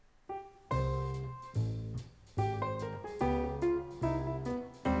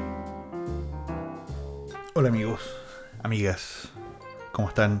Hola amigos, amigas, ¿cómo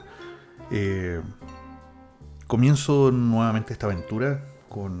están? Eh, Comienzo nuevamente esta aventura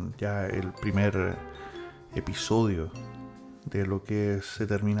con ya el primer episodio de lo que se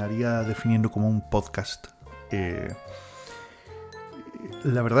terminaría definiendo como un podcast. Eh,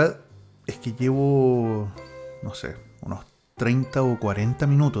 la verdad es que llevo, no sé, unos 30 o 40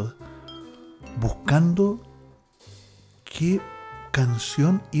 minutos buscando qué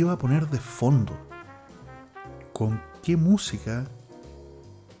canción iba a poner de fondo, con qué música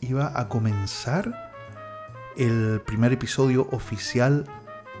iba a comenzar el primer episodio oficial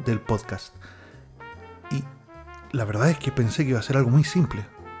del podcast. Y la verdad es que pensé que iba a ser algo muy simple,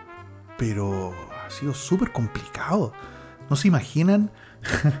 pero ha sido súper complicado. No se imaginan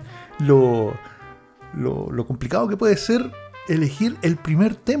lo, lo complicado que puede ser elegir el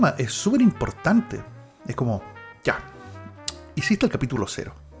primer tema. Es súper importante. Es como, ya, hiciste el capítulo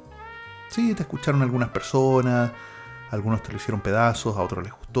cero. Sí, te escucharon algunas personas, algunos te lo hicieron pedazos, a otros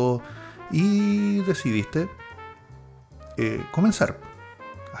les gustó, y decidiste comenzar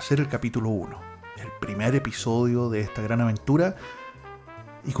a hacer el capítulo uno, el primer episodio de esta gran aventura.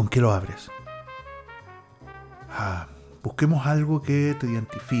 ¿Y con qué lo abres? Busquemos algo que te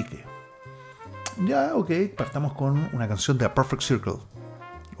identifique. Ya, ok, partamos con una canción de A Perfect Circle.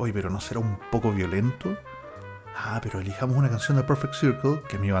 Oye, pero ¿no será un poco violento? Pero elijamos una canción de A Perfect Circle,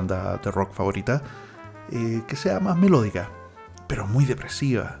 que es mi banda de rock favorita, que sea más melódica, pero muy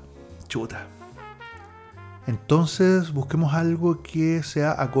depresiva. Chuta. Entonces busquemos algo que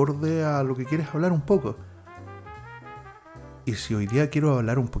sea acorde a lo que quieres hablar un poco. Y si hoy día quiero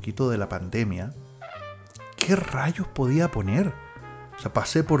hablar un poquito de la pandemia, ¿qué rayos podía poner? O sea,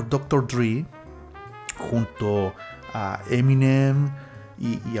 pasé por Dr. Dre junto a Eminem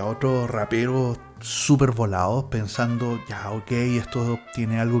y a otros raperos súper volados, pensando, ya, ok, esto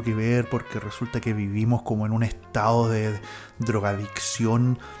tiene algo que ver porque resulta que vivimos como en un estado de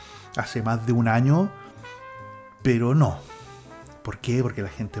drogadicción hace más de un año, pero no. ¿Por qué? Porque la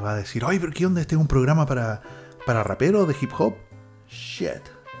gente va a decir, ay, pero ¿qué onda? Este es un programa para raperos de hip hop. Shit.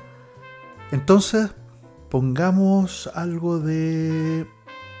 Entonces, pongamos algo de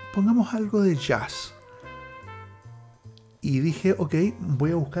jazz. Y dije, ok, voy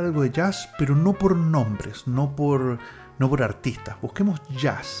a buscar algo de jazz, pero no por nombres, no por artistas. Busquemos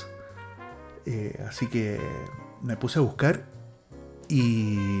jazz. Así que me puse a buscar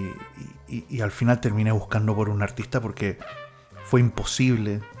y al final terminé buscando por un artista porque fue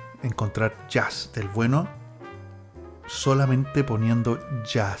imposible encontrar jazz del bueno solamente poniendo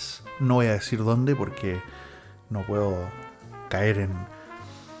jazz. No voy a decir dónde porque no puedo caer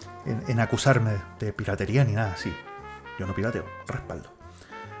en acusarme de piratería ni nada así. Yo no pirateo, respaldo.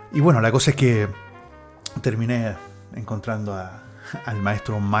 Y bueno, la cosa es que terminé encontrando al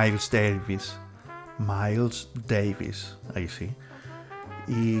maestro Miles Davis. Miles Davis, ahí sí.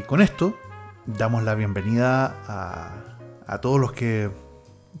 Y con esto damos la bienvenida a todos los que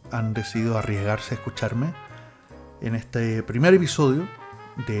han decidido arriesgarse a escucharme en este primer episodio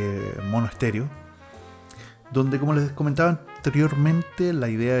de Mono Estéreo, donde, como les comentaba anteriormente, la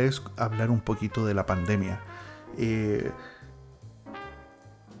idea es hablar un poquito de la pandemia. Creo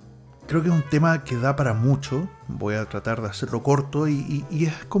que es un tema que da para mucho. Voy a tratar de hacerlo corto y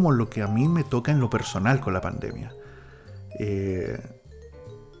es como lo que a mí me toca en lo personal con la pandemia. De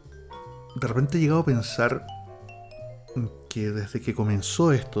repente he llegado a pensar que desde que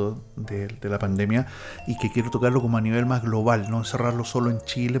comenzó esto de la pandemia, y que quiero tocarlo como a nivel más global, no encerrarlo solo en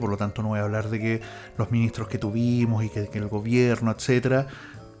Chile, por lo tanto no voy a hablar de que los ministros que tuvimos y que el gobierno, etcétera,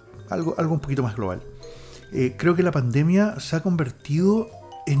 algo un poquito más global. Creo que la pandemia se ha convertido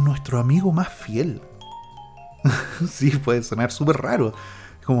en nuestro amigo más fiel. Sí, puede sonar súper raro.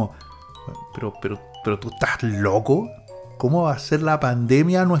 Como, pero tú estás loco. ¿Cómo va a ser la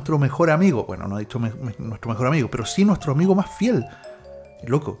pandemia nuestro mejor amigo? Bueno, no he dicho nuestro mejor amigo, pero sí nuestro amigo más fiel.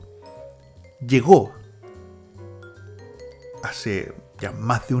 Loco. Llegó hace ya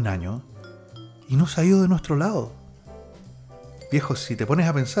más de un año y no se ha ido de nuestro lado. Viejo, si te pones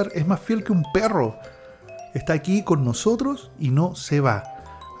a pensar, es más fiel que un perro. Está aquí con nosotros y no se va.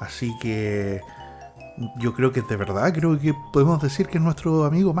 Así que yo creo que de verdad, creo que podemos decir que es nuestro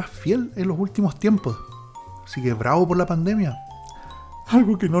amigo más fiel en los últimos tiempos. Así que bravo por la pandemia.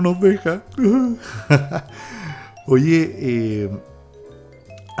 Algo que no nos deja. Oye,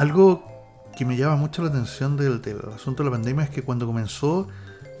 algo que me llama mucho la atención del asunto de la pandemia es que cuando comenzó,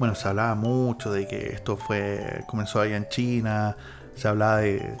 bueno, se hablaba mucho de que comenzó allá en China, se hablaba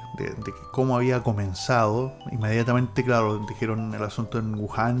de cómo había comenzado. Inmediatamente, claro, dijeron el asunto en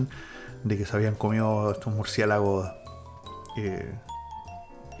Wuhan, de que se habían comido estos murciélagos,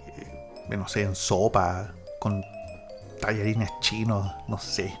 no sé, en sopa. con tallarines chinos, no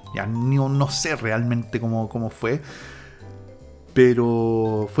sé, ya no sé realmente cómo fue,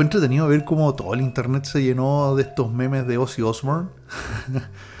 pero fue entretenido ver cómo todo el internet se llenó de estos memes de Ozzy Osbourne,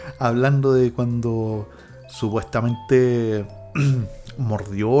 hablando de cuando supuestamente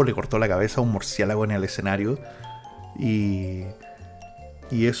le cortó la cabeza a un murciélago en el escenario, y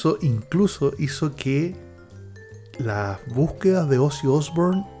eso incluso hizo que las búsquedas de Ozzy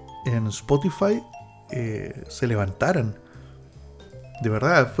Osbourne en Spotify se levantaran. De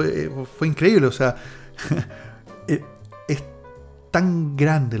verdad, fue increíble. O sea, es tan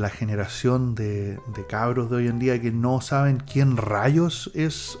grande la generación de cabros de hoy en día que no saben quién rayos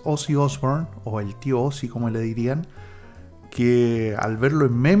es Ozzy Osbourne, o el tío Ozzy como le dirían, que al verlo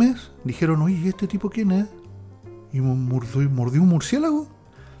en memes dijeron, oye, ¿este tipo quién es? ¿Y mordió un murciélago?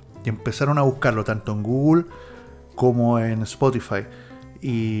 Y empezaron a buscarlo tanto en Google como en Spotify.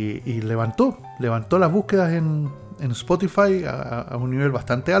 Y levantó las búsquedas en Spotify a un nivel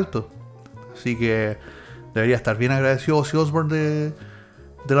bastante alto. Así que debería estar bien agradecido Ozzy Osbourne de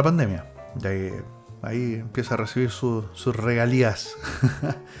la pandemia. Y ahí empieza a recibir sus regalías.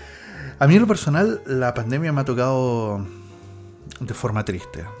 A mí en lo personal, la pandemia me ha tocado de forma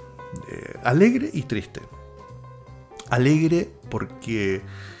triste. Alegre y triste. Alegre porque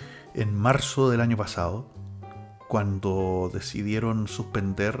en marzo del año pasado, cuando decidieron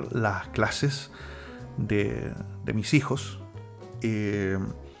suspender las clases de mis hijos, de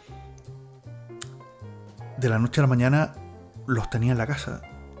la noche a la mañana los tenía en la casa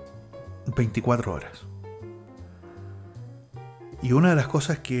 24 horas. Y una de las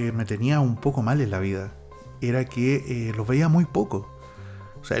cosas que me tenía un poco mal en la vida era que los veía muy poco.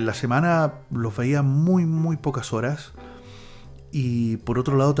 O sea, en la semana los veía muy pocas horas. Y por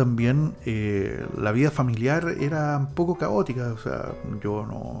otro lado también la vida familiar era un poco caótica. O sea, yo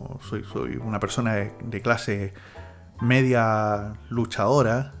no soy una persona de clase media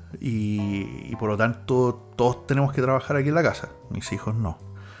luchadora y por lo tanto todos tenemos que trabajar aquí en la casa. Mis hijos no.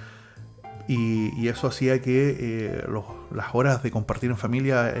 Y eso hacía que las horas de compartir en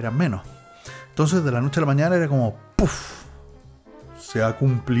familia eran menos. Entonces de la noche a la mañana era como ¡puf! Se ha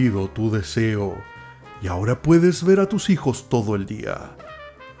cumplido tu deseo. Y ahora puedes ver a tus hijos todo el día.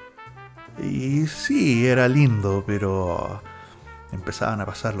 Y sí, era lindo, pero empezaban a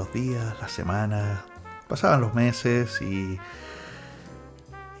pasar los días, las semanas, pasaban los meses y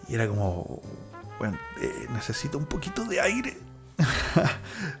era como, bueno, necesito un poquito de aire.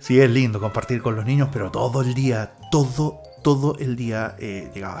 Sí, es lindo compartir con los niños, pero todo el día, todo el día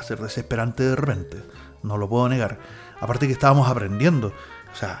llegaba a ser desesperante de repente. No lo puedo negar. Aparte que estábamos aprendiendo.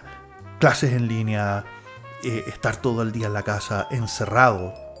 O sea, clases en línea, estar todo el día en la casa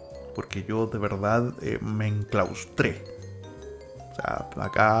encerrado, porque yo de verdad me enclaustré. O sea,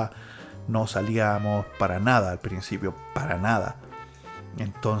 acá no salíamos para nada al principio, para nada.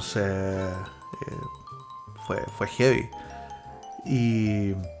 Entonces fue heavy.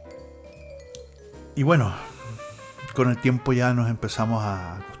 Y bueno, con el tiempo ya nos empezamos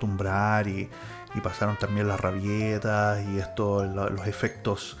a acostumbrar y pasaron también las rabietas y los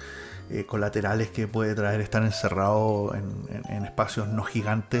efectos colaterales que puede traer estar encerrado en espacios no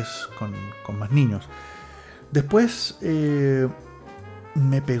gigantes con más niños. Después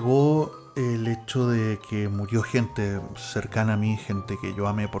me pegó el hecho de que murió gente cercana a mí, gente que yo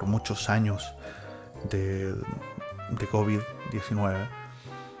amé por muchos años de COVID-19.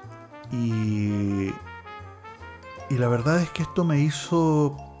 Y la verdad es que esto me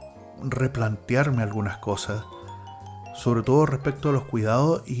hizo replantearme algunas cosas, sobre todo respecto a los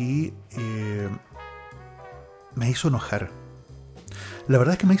cuidados, y me hizo enojar. La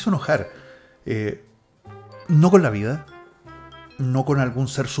verdad es que me hizo enojar. No con la vida, no con algún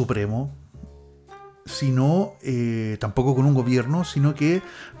ser supremo, sino tampoco con un gobierno, sino que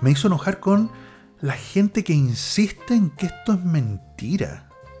me hizo enojar con la gente que insiste en que esto es mentira.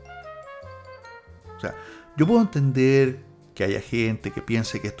 O sea, yo puedo entender que haya gente que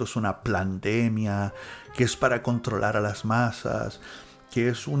piense que esto es una pandemia, que es para controlar a las masas, que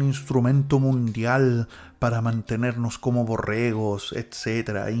es un instrumento mundial para mantenernos como borregos,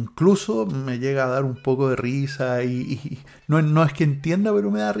 etc. Incluso me llega a dar un poco de risa y no es que entienda, pero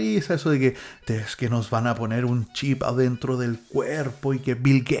me da risa eso de que es que nos van a poner un chip adentro del cuerpo y que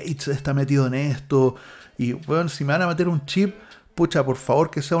Bill Gates está metido en esto. Y bueno, si me van a meter un chip, pucha, por favor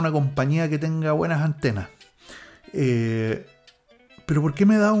que sea una compañía que tenga buenas antenas. Pero ¿por qué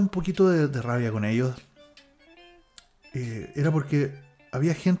me daba un poquito de rabia con ellos? Era porque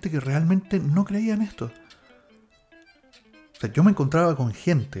había gente que realmente no creía en esto. O sea, yo me encontraba con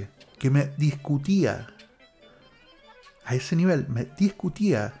gente que me discutía a ese nivel, me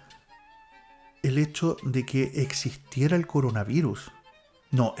discutía el hecho de que existiera el coronavirus.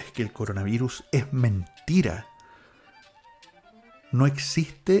 No, es que el coronavirus es mentira. No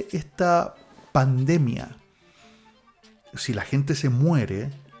existe esta pandemia. Si la gente se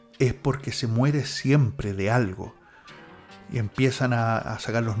muere, es porque se muere siempre de algo. Y empiezan a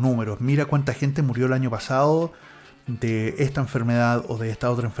sacar los números. Mira cuánta gente murió el año pasado de esta enfermedad o de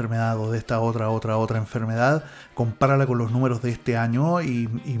esta otra enfermedad o de esta otra enfermedad. Compárala con los números de este año y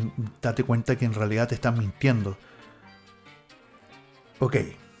date cuenta que en realidad te están mintiendo. Ok,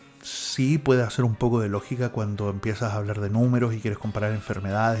 sí puede hacer un poco de lógica cuando empiezas a hablar de números y quieres comparar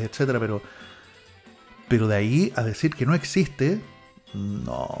enfermedades, etcétera, pero de ahí a decir que no existe,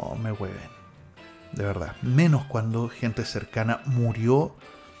 no me hueven. De verdad. Menos cuando gente cercana murió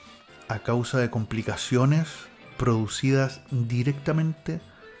a causa de complicaciones producidas directamente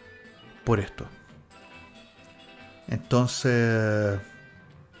por esto. Entonces,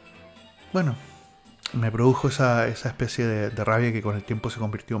 bueno, me produjo esa especie de rabia que con el tiempo se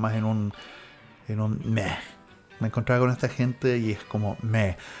convirtió más en un meh. Me encontraba con esta gente y es como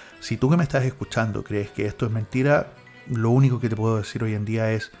meh. Si tú que me estás escuchando crees que esto es mentira, lo único que te puedo decir hoy en día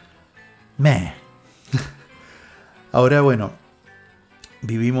es meh. Ahora, bueno,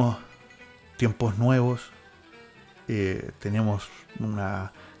 vivimos tiempos nuevos, tenemos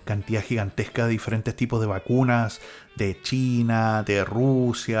una cantidad gigantesca de diferentes tipos de vacunas, de China, de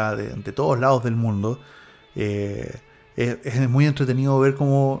Rusia, de todos lados del mundo. Es muy entretenido ver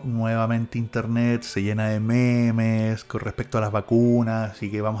cómo nuevamente Internet se llena de memes con respecto a las vacunas y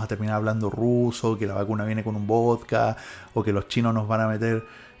que vamos a terminar hablando ruso, que la vacuna viene con un vodka, o que los chinos nos van a meter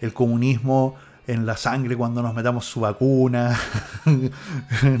el comunismo en la sangre cuando nos metamos su vacuna.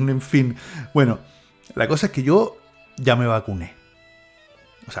 En fin, bueno, la cosa es que yo ya me vacuné.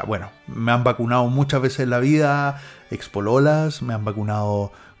 O sea, bueno, me han vacunado muchas veces en la vida, expololas, me han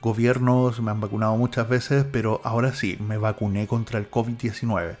vacunado gobiernos, me han vacunado muchas veces, pero ahora sí, me vacuné contra el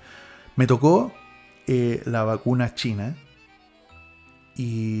COVID-19. Me tocó la vacuna china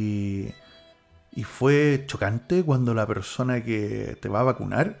y fue chocante cuando la persona que te va a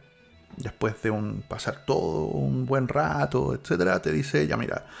vacunar, después de pasar todo un buen rato, etcétera, te dice, ya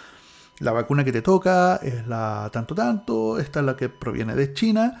mira, la vacuna que te toca es la tanto, esta es la que proviene de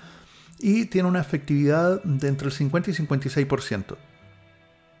China y tiene una efectividad de entre el 50 y 56%.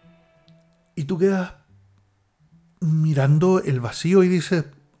 Y tú quedas mirando el vacío y dices,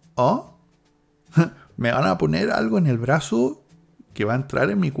 ¿oh? ¿Me van a poner algo en el brazo que va a entrar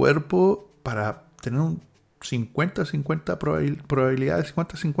en mi cuerpo para tener un 50%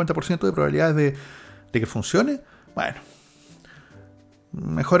 de probabilidades de que funcione? Bueno,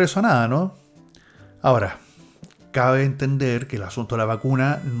 mejor eso a nada, ¿no? Ahora, cabe entender que el asunto de la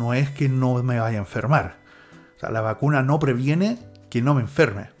vacuna no es que no me vaya a enfermar. O sea, la vacuna no previene que no me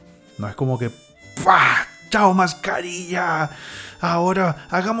enferme. No es como que ¡pah! ¡Chao mascarilla! Ahora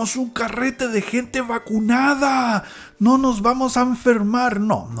hagamos un carrete de gente vacunada. No nos vamos a enfermar.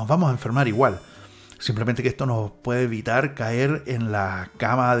 No, nos vamos a enfermar igual. Simplemente que esto nos puede evitar caer en la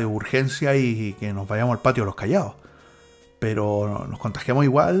cama de urgencia y que nos vayamos al patio los callados. Pero nos contagiamos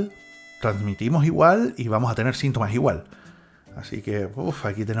igual, transmitimos igual y vamos a tener síntomas igual. Así que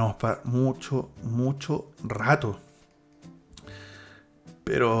aquí tenemos para mucho rato.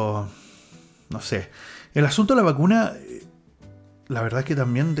 Pero, no sé. El asunto de la vacuna, la verdad es que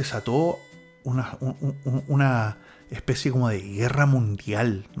también desató una especie como de guerra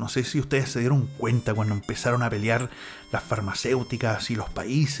mundial. No sé si ustedes se dieron cuenta cuando empezaron a pelear las farmacéuticas y los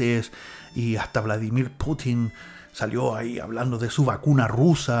países, y hasta Vladimir Putin salió ahí hablando de su vacuna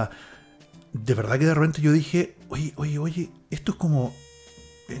rusa. De verdad que de repente yo dije, oye, esto es como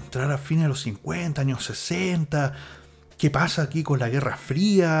entrar a fines de los 50, años 60. ¿Qué pasa aquí con la Guerra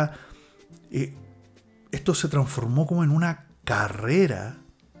Fría? Esto se transformó como en una carrera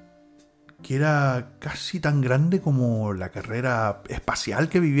que era casi tan grande como la carrera espacial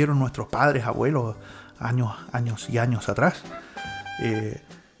que vivieron nuestros padres, abuelos, años y años atrás.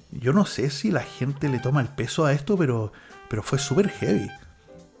 Yo no sé si la gente le toma el peso a esto, pero fue súper heavy.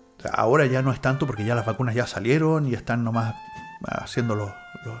 O sea, ahora ya no es tanto porque ya las vacunas ya salieron y están nomás haciendo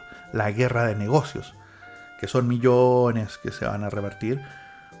la guerra de negocios, que son millones que se van a repartir.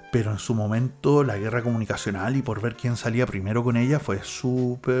 Pero en su momento la guerra comunicacional y por ver quién salía primero con ella fue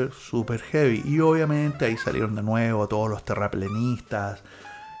súper heavy. Y obviamente ahí salieron de nuevo todos los terraplenistas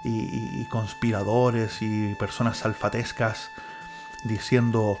y conspiradores y personas salfatescas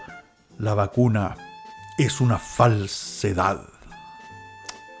diciendo la vacuna es una falsedad.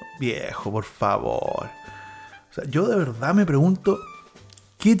 Viejo, por favor. O sea, yo de verdad me pregunto,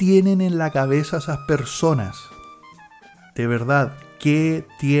 ¿qué tienen en la cabeza esas personas? De verdad, ¿Qué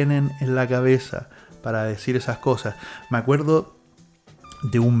tienen en la cabeza para decir esas cosas? Me acuerdo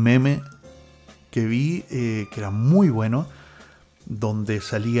de un meme que vi que era muy bueno, donde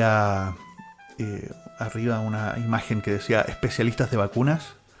salía arriba una imagen que decía especialistas de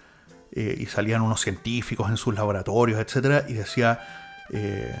vacunas, y salían unos científicos en sus laboratorios, etcétera, y decía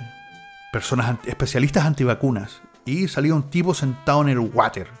especialistas antivacunas, y salía un tipo sentado en el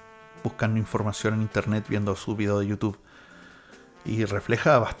water buscando información en internet, viendo su video de YouTube, y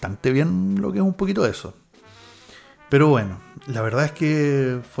refleja bastante bien lo que es un poquito eso. Pero bueno, la verdad es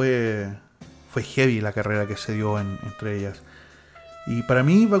que fue heavy la carrera que se dio entre ellas. Y para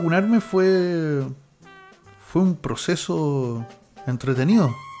mí vacunarme fue un proceso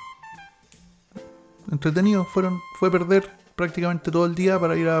entretenido. Fue perder prácticamente todo el día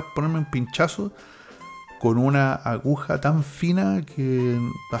para ir a ponerme un pinchazo con una aguja tan fina que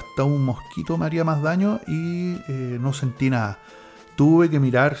hasta un mosquito me haría más daño, y no sentí nada. Tuve que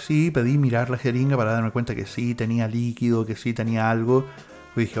pedí mirar la jeringa para darme cuenta que sí tenía líquido, que sí tenía algo.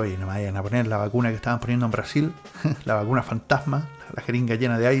 Y dije, oye, no me vayan a poner la vacuna que estaban poniendo en Brasil, la vacuna fantasma, la jeringa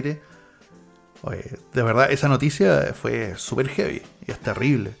llena de aire. Oye, de verdad, esa noticia fue súper heavy y es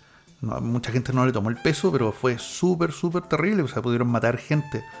terrible. Mucha gente no le tomó el peso, pero fue súper, súper terrible. O sea, pudieron matar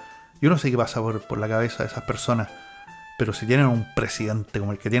gente. Yo no sé qué pasa por la cabeza de esas personas, pero si tienen un presidente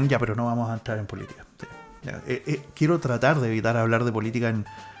como el que tienen, ya, pero no vamos a entrar en política. Quiero tratar de evitar hablar de política en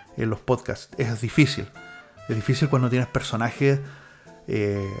los podcasts. Es difícil cuando tienes personajes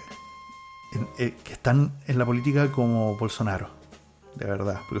que están en la política como Bolsonaro, de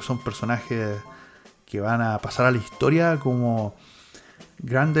verdad, porque son personajes que van a pasar a la historia como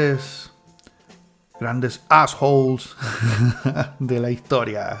grandes assholes de la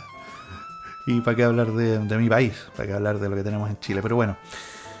historia. Y para qué hablar de mi país, para qué hablar de lo que tenemos en Chile. Pero bueno,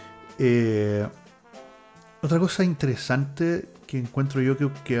 otra cosa interesante que encuentro yo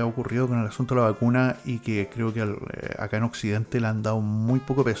que ha ocurrido con el asunto de la vacuna, y que creo que acá en Occidente le han dado muy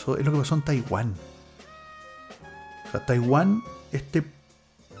poco peso, es lo que pasó en Taiwán. O sea, Taiwán, este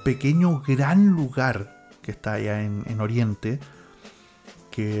pequeño gran lugar que está allá en Oriente,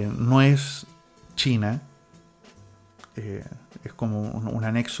 que no es China, es como un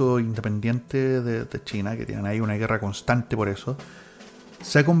anexo independiente de China, que tienen ahí una guerra constante por eso,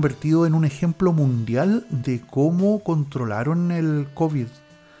 se ha convertido en un ejemplo mundial de cómo controlaron el COVID.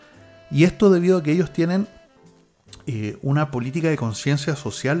 Y esto debido a que ellos tienen una política de conciencia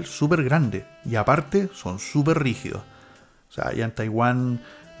social súper grande, y aparte son súper rígidos. O sea, allá en Taiwán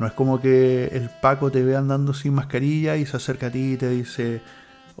no es como que el Paco te ve andando sin mascarilla y se acerca a ti y te dice,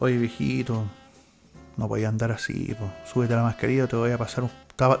 oye viejito, no podías andar así, po. Súbete la mascarilla, te voy a pasar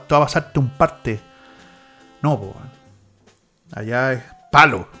te va a pasarte un parte. No, po. Allá es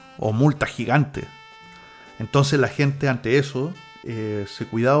palo o multa gigante. Entonces la gente ante eso se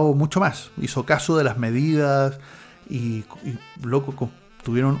cuidó mucho más, hizo caso de las medidas, y loco,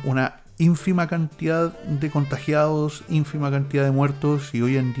 tuvieron una ínfima cantidad de contagiados, ínfima cantidad de muertos, y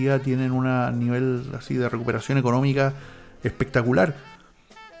hoy en día tienen un nivel así de recuperación económica espectacular,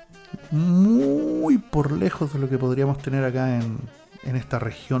 muy por lejos de lo que podríamos tener acá en esta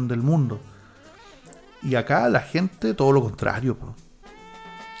región del mundo. Y acá la gente, todo lo contrario, po.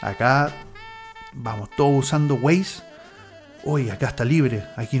 Acá vamos todos usando Waze. Oye, acá está libre,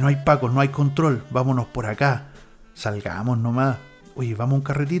 aquí no hay pacos, no hay control, vámonos por acá, salgamos nomás. Oye, vamos a un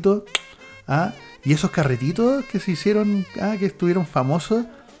carretito. Y esos carretitos que se hicieron, que estuvieron famosos,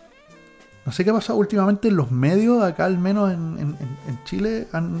 no sé qué ha pasado últimamente en los medios, acá al menos en Chile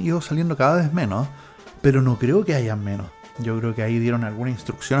han ido saliendo cada vez menos, pero no creo que hayan menos. Yo creo que ahí dieron alguna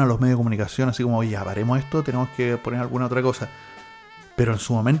instrucción a los medios de comunicación, así como, oye, ya paremos esto, tenemos que poner alguna otra cosa. Pero en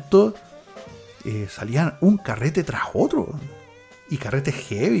su momento salían un carrete tras otro, y carretes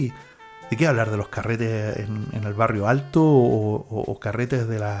heavy. ¿De qué hablar de los carretes en el barrio alto, o carretes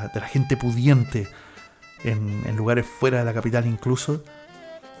de la gente pudiente en lugares fuera de la capital incluso?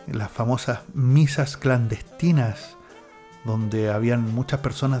 Las famosas misas clandestinas, donde habían muchas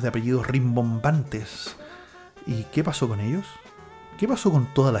personas de apellidos rimbombantes. ¿Y qué pasó con ellos? ¿Qué pasó con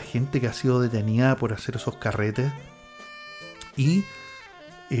toda la gente que ha sido detenida por hacer esos carretes? ¿Y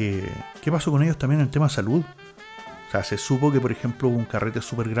qué pasó con ellos también en el tema de salud? O sea, se supo que, por ejemplo, hubo un carrete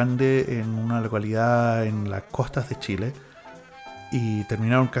súper grande en una localidad en las costas de Chile, y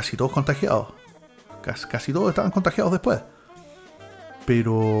terminaron casi todos contagiados. Casi todos estaban contagiados después.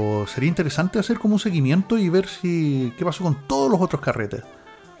 Pero sería interesante hacer como un seguimiento y ver qué pasó con todos los otros carretes.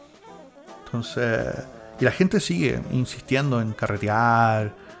 Entonces, y la gente sigue insistiendo en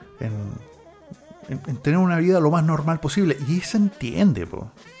carretear, en tener una vida lo más normal posible. Y se entiende, po.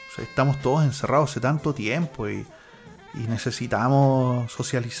 O sea, estamos todos encerrados hace tanto tiempo, y y necesitamos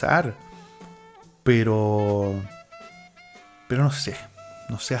socializar. Pero no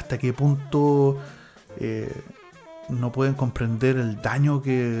sé hasta qué punto no pueden comprender el daño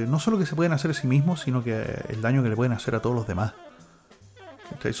que, no solo que se pueden hacer a sí mismos, sino que el daño que le pueden hacer a todos los demás.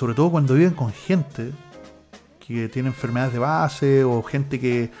 Sobre todo cuando viven con gente que tiene enfermedades de base o gente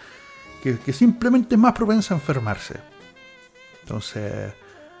que simplemente es más propensa a enfermarse. Entonces,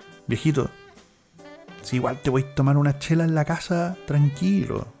 viejito, si igual te voy a tomar una chela en la casa,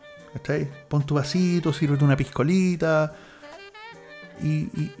 tranquilo, ¿cachai? Pon tu vasito, sírvete una piscolita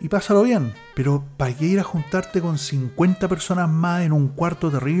y pásalo bien. Pero ¿para qué ir a juntarte con 50 personas más en un cuarto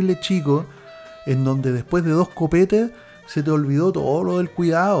terrible chico en donde después de 2 copetes se te olvidó todo lo del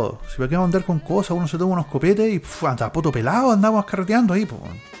cuidado? Si para qué vamos a andar con cosas, uno se toma unos copetes y anda poto pelado, andamos carreteando ahí, pues.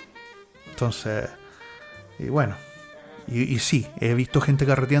 Entonces, bueno, y sí, he visto gente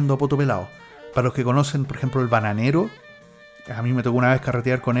carreteando a poto pelado. Para los que conocen, por ejemplo, el bananero, a mí me tocó una vez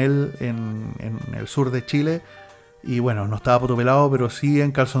carretear con él en el sur de Chile. Y bueno, no estaba poto pelado, pero sí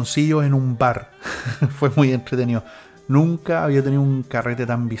en calzoncillos en un bar. Fue muy entretenido. Nunca había tenido un carrete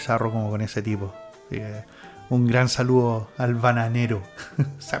tan bizarro como con ese tipo. Un gran saludo al bananero.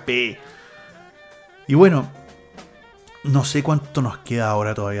 ¡Sapé! Y bueno, no sé cuánto nos queda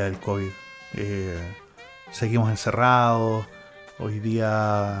ahora todavía del COVID. Seguimos encerrados. Hoy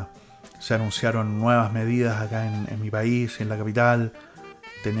día se anunciaron nuevas medidas acá en mi país, en la capital.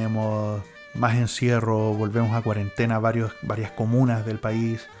 Tenemos más encierro, volvemos a cuarentena varias comunas del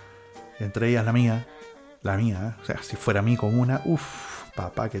país, entre ellas la mía, o sea, si fuera mi comuna,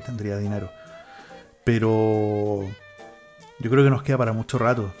 papá que tendría dinero. Pero yo creo que nos queda para mucho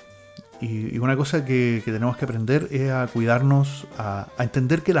rato. Y una cosa que tenemos que aprender es a cuidarnos, a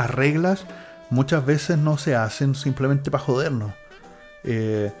entender que las reglas muchas veces no se hacen simplemente para jodernos.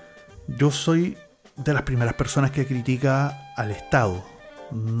 Yo soy de las primeras personas que critica al Estado,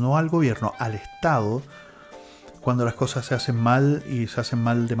 no al gobierno, al Estado, cuando las cosas se hacen mal y se hacen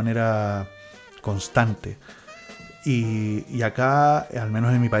mal de manera constante. Y acá, al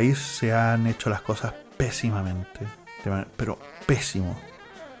menos en mi país, se han hecho las cosas pésimamente, pero pésimo.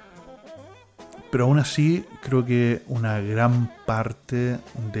 Pero aún así, creo que una gran parte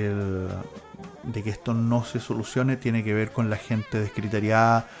de que esto no se solucione tiene que ver con la gente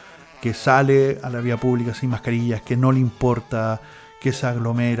descriteriada que sale a la vía pública sin mascarillas, que no le importa, que se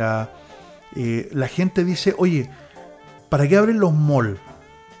aglomera. La gente dice, oye, ¿para qué abren los malls?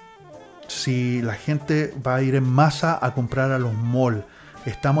 Si la gente va a ir en masa a comprar a los malls,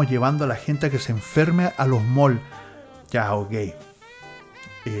 estamos llevando a la gente a que se enferme a los malls. Ya, ok.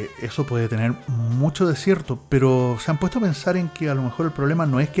 Eso puede tener mucho de cierto, pero se han puesto a pensar en que a lo mejor el problema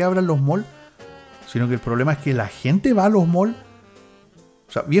no es que abran los malls, sino que el problema es que la gente va a los malls.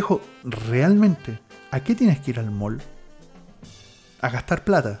 O sea, viejo, realmente, ¿a qué tienes que ir al mall? A gastar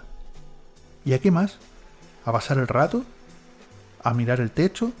plata. ¿Y a qué más? ¿A pasar el rato? ¿A mirar el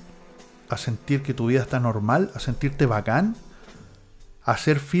techo? ¿A sentir que tu vida está normal? ¿A sentirte bacán? ¿A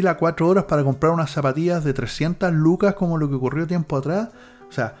hacer fila 4 horas para comprar unas zapatillas de 300 lucas como lo que ocurrió tiempo atrás?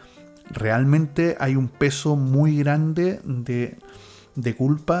 O sea, realmente hay un peso muy grande de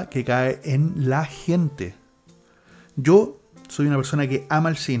culpa que cae en la gente. Yo soy una persona que ama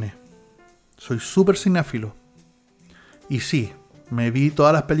el cine. Soy súper cinéfilo. Y sí, me vi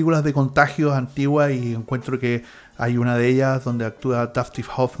todas las películas de contagios antiguas y encuentro que hay una de ellas donde actúa Dustin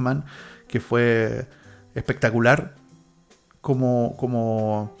Hoffman, que fue espectacular como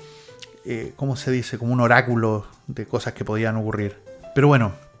 ¿cómo se dice? Como un oráculo de cosas que podían ocurrir. Pero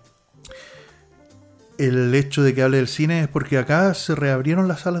bueno, el hecho de que hable del cine es porque acá se reabrieron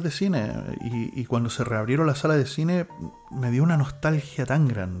las salas de cine. Y cuando se reabrieron las salas de cine me dio una nostalgia tan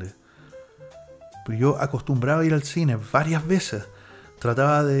grande. Pues yo acostumbraba a ir al cine varias veces.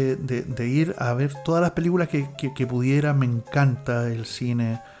 Trataba de ir a ver todas las películas que pudiera. Me encanta el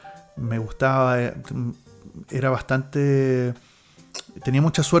cine. Me gustaba. Era bastante... Tenía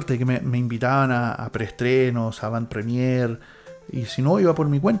mucha suerte de que me invitaban a preestrenos, a van premier. Y si no, iba por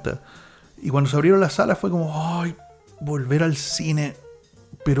mi cuenta. Y cuando se abrieron las salas fue como... ¡Ay! Volver al cine.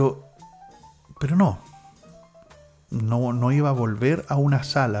 Pero no. No iba a volver a una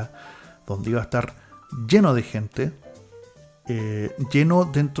sala donde iba a estar lleno de gente. Lleno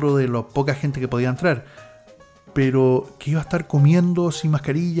dentro de la poca gente que podía entrar. Pero que iba a estar comiendo sin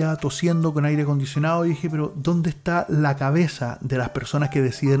mascarilla, tosiendo con aire acondicionado. Y dije, pero ¿dónde está la cabeza de las personas que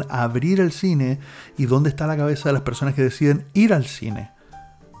deciden abrir el cine? ¿Y dónde está la cabeza de las personas que deciden ir al cine?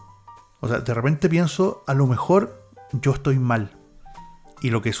 O sea, de repente pienso, a lo mejor yo estoy mal. Y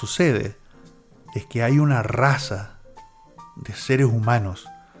lo que sucede es que hay una raza de seres humanos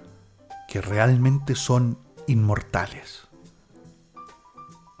que realmente son inmortales.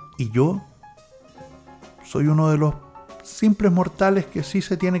 Y yo soy uno de los simples mortales que sí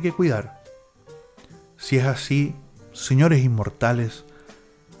se tiene que cuidar. Si es así, señores inmortales,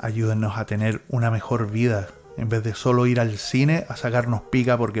 ayúdennos a tener una mejor vida, en vez de solo ir al cine a sacarnos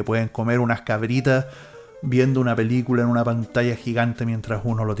pica porque pueden comer unas cabritas viendo una película en una pantalla gigante mientras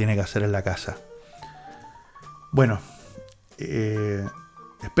uno lo tiene que hacer en la casa. Bueno,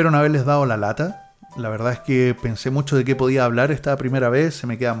 espero no haberles dado la lata. La verdad es que pensé mucho de qué podía hablar esta primera vez. Se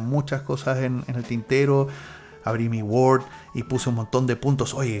me quedan muchas cosas en el tintero. Abrí mi Word y puse un montón de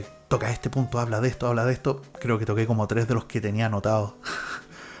puntos. Oye, toca este punto, habla de esto, habla de esto. Creo que toqué como 3 de los que tenía anotados.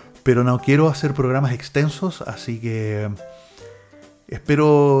 Pero no quiero hacer programas extensos, así que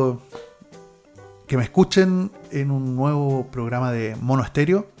espero que me escuchen en un nuevo programa de Mono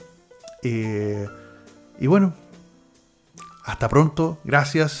Estéreo. Y bueno, hasta pronto,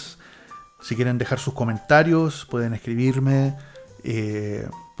 gracias. Si quieren dejar sus comentarios, pueden escribirme.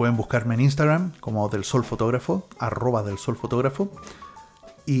 Pueden buscarme en Instagram como Del Sol Fotógrafo, @delsolfotógrafo.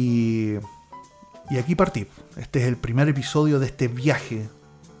 Y aquí partí. Este es el primer episodio de este viaje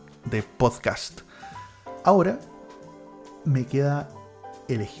de podcast. Ahora me queda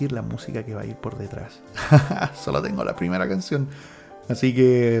elegir la música que va a ir por detrás. Solo tengo la primera canción. Así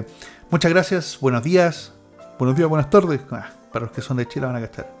que muchas gracias, buenos días, buenas tardes. Para los que son de Chile van a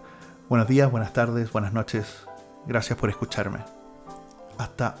gastar. Buenos días, buenas tardes, buenas noches. Gracias por escucharme.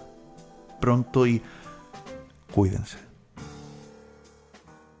 Hasta pronto y cuídense.